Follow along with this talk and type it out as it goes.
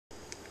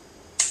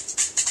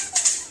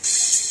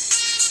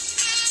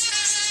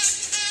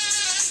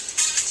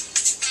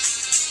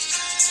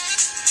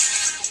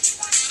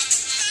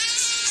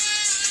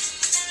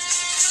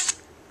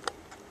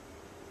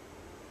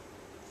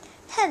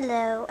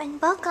Hello and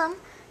welcome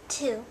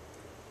to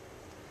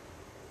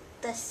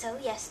the So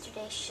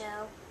Yesterday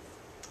Show.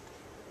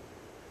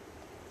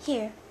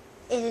 Here,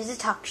 it is a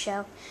talk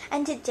show,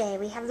 and today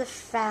we have the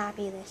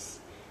fabulous,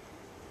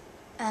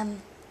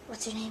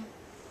 what's her name?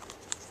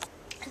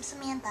 I'm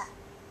Samantha.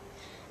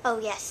 Oh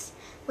yes,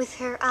 with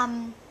her,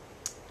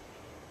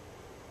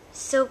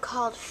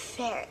 so-called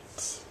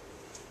ferret.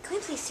 Can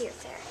we please see her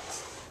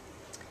ferret?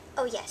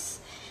 Oh yes,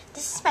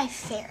 this is my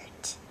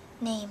ferret,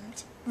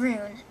 named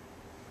Rune.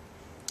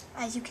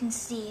 As you can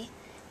see,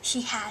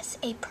 she has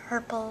a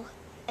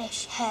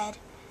purple-ish head,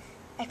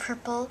 a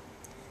purple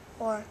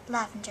or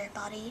lavender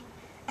body,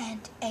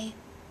 and a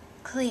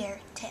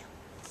clear tail.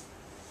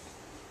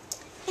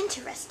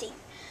 Interesting.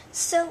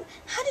 So,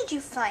 how did you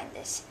find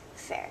this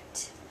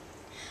ferret?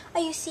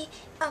 Oh, you see,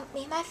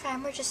 me and my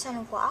friend were just on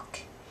a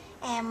walk,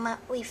 and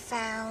we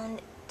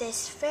found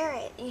this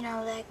ferret,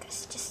 like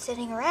just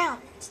sitting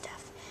around and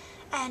stuff.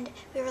 And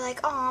we were like,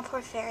 "Oh,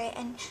 poor ferret,"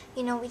 and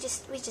we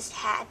just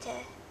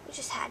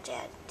had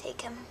to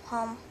take him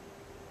home.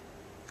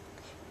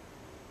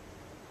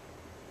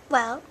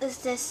 Well, is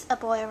this a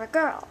boy or a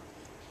girl?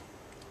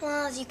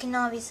 Well, as you can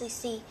obviously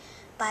see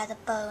by the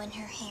bow in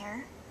her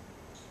hair,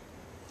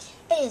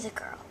 it is a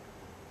girl.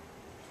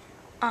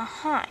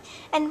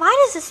 And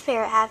why does this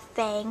ferret have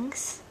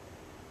fangs?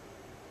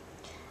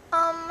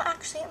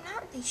 Actually, I'm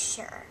not really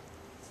sure.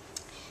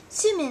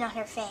 Zoom in on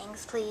her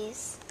fangs,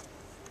 please.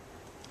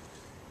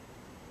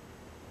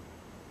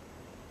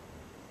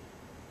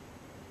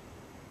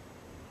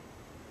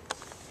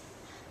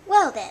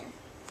 Well then.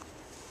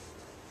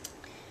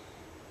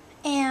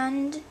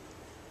 And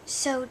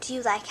so, do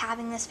you like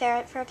having this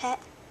ferret for a pet?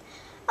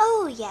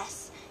 Oh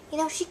yes.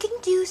 She can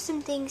do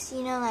some things,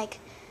 like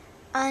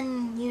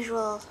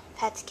unusual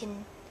pets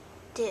can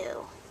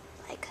do.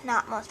 Like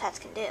not most pets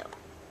can do.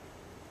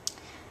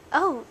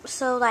 Oh,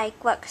 so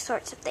like what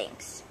sorts of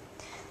things?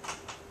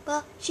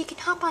 Well, she can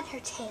hop on her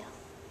tail,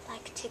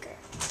 like Tigger.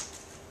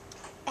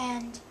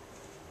 And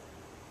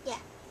yeah.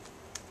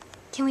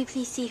 Can we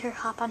please see her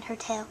hop on her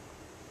tail?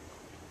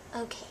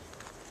 Okay.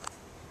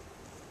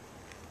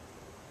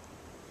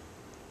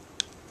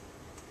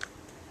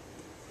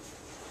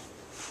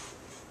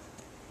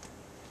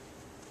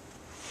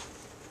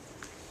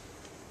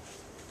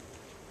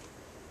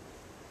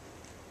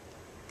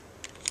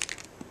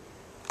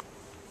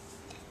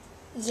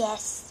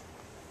 Yes,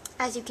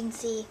 as you can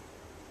see,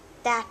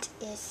 that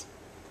is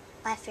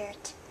my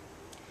ferret.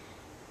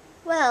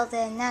 Well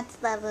then,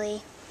 that's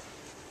lovely.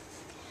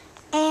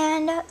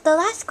 And the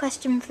last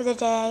question for the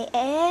day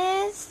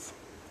is,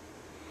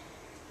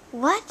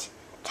 what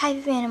type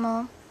of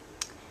animal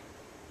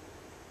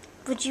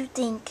would you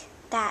think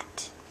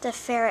that the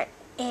ferret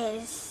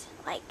is?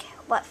 Like,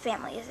 what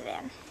family is it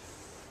in?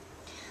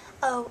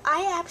 Oh,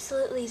 I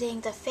absolutely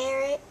think the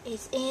ferret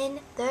is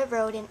in the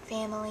rodent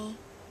family.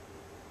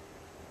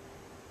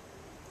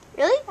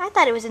 Really? I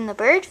thought it was in the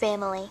bird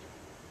family.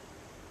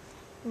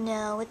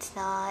 No, it's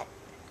not.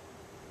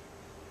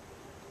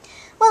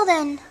 Well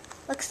then,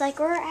 looks like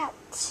we're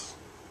out.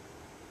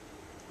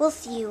 We'll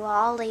see you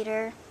all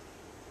later.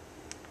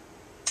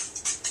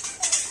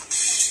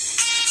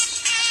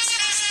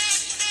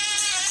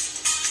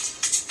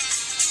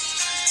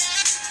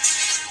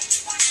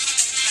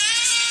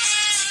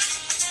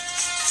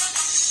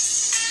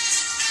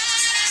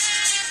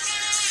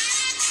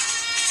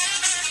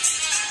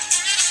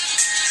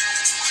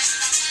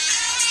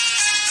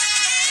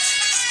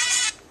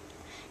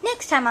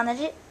 Next time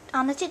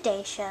on the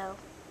Today Show.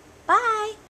 Bye!